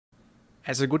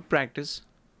As a good practice,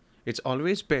 it's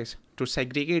always best to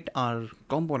segregate our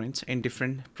components in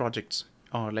different projects.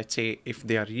 Or let's say if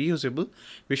they are reusable,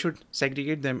 we should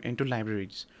segregate them into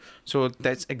libraries. So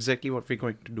that's exactly what we're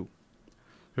going to do.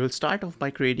 We'll start off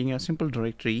by creating a simple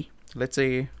directory, let's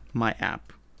say my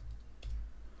app.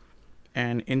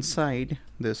 And inside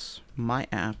this my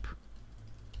app,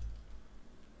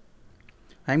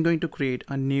 I'm going to create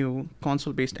a new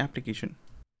console-based application.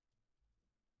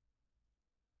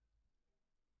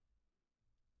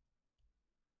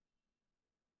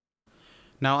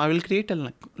 Now I will create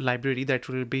a library that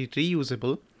will be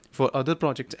reusable for other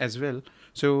projects as well.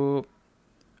 So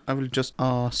I will just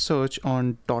search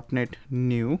on .NET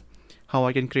new how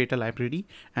I can create a library,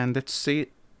 and let's say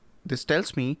this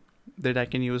tells me that I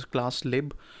can use class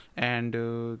lib, and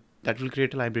that will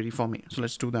create a library for me. So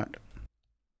let's do that.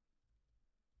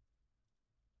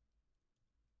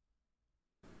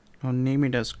 I'll name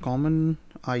it as common.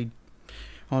 I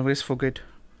always forget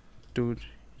to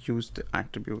use the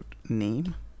attribute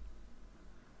name.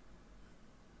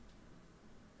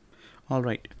 All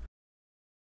right.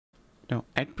 Now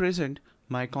at present,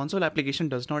 my console application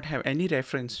does not have any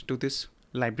reference to this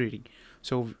library.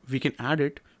 So we can add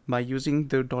it by using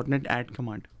the .NET add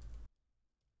command.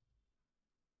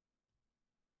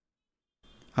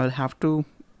 I'll have to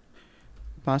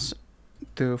pass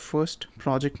the first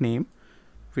project name,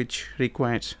 which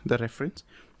requires the reference,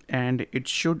 and it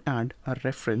should add a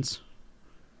reference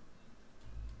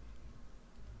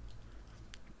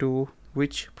to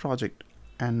which project,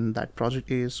 and that project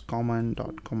is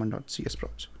common.common.cs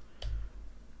project.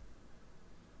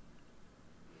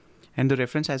 And the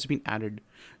reference has been added.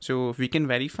 So we can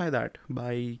verify that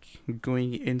by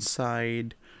going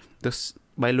inside this,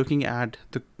 by looking at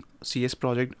the CS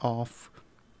project of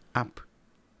app.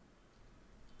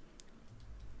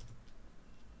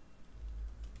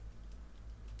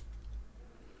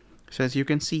 So as you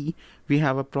can see, we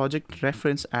have a project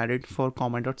reference added for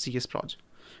common.cs project.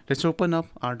 Let's open up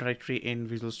our directory in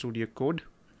Visual Studio Code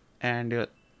and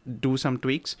do some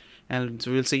tweaks, and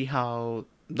we'll see how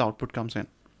the output comes in.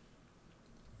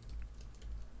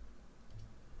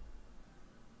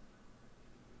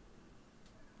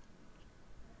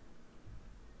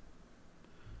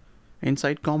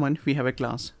 Inside common, we have a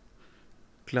class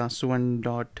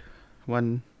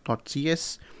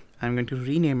 1.1.cs. I'm going to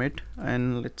rename it,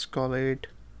 and let's call it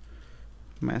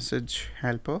message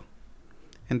helper.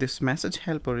 And this message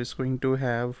helper is going to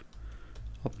have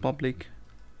a public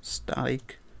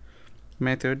static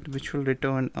method which will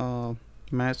return a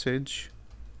message.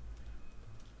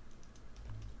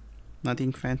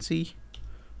 Nothing fancy,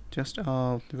 just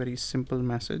a very simple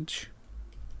message.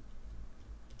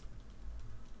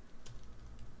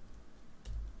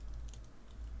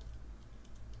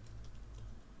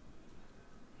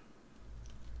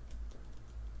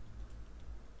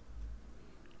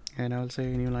 And I'll say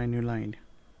new line,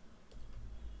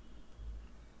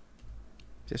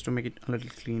 just to make it a little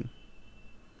clean.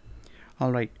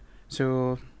 All right,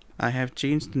 so I have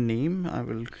changed the name. I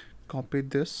will copy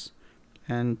this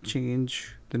and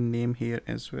change the name here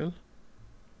as well.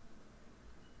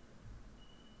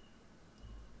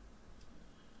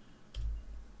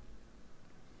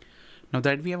 Now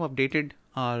that we have updated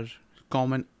our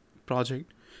common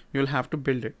project, we will have to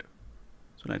build it.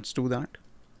 So let's do that.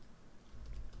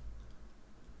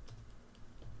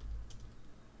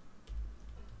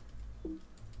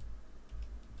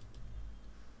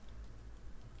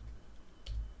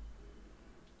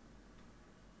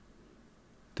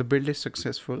 The build is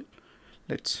successful.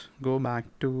 Let's go back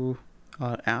to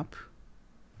our app.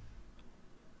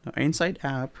 Now inside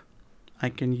app, I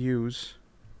can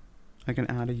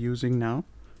add a using now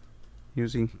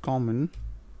using common,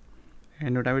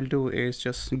 and what I will do is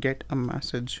just get a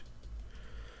message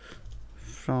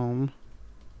from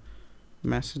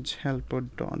message helper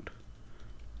dot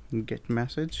get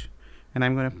message, and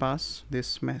I'm going to pass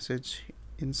this message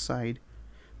inside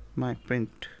my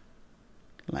print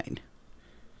line.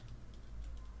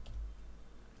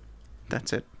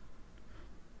 That's it.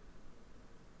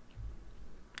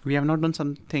 We have not done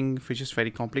something which is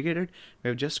very complicated. We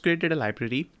have just created a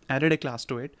library, added a class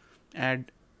to it,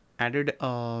 added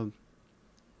a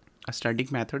static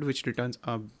method which returns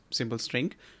a simple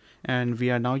string, and we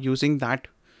are now using that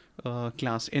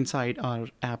class inside our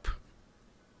app.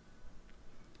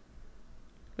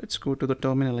 Let's go to the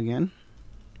terminal again,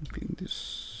 clean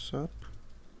this up.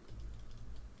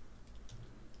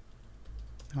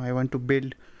 Now I want to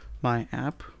build my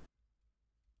app.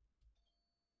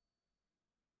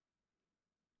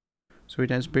 So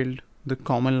it has built the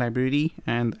common library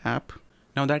and the app.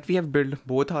 Now that we have built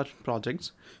both our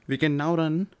projects, we can now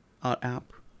run our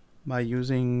app by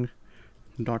using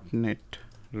 .NET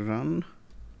run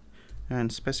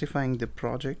and specifying the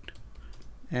project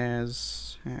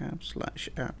as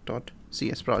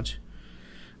app/app.csproj.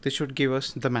 This should give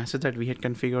us the message that we had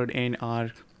configured in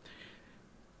our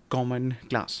common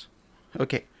class.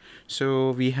 Okay,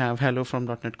 so we have hello from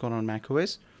 .NET Core on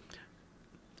macOS.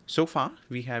 So far,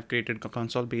 we have created a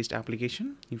console-based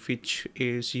application which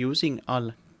is using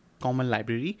a common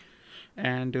library.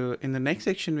 And in the next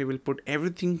section, we will put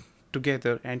everything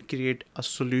together and create a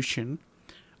solution.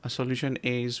 A solution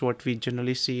is what we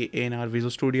generally see in our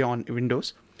Visual Studio on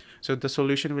Windows. So the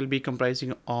solution will be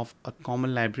comprising of a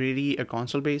common library, a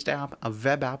console-based app, a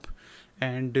web app,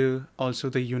 and also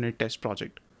the unit test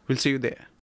project. We'll see you there.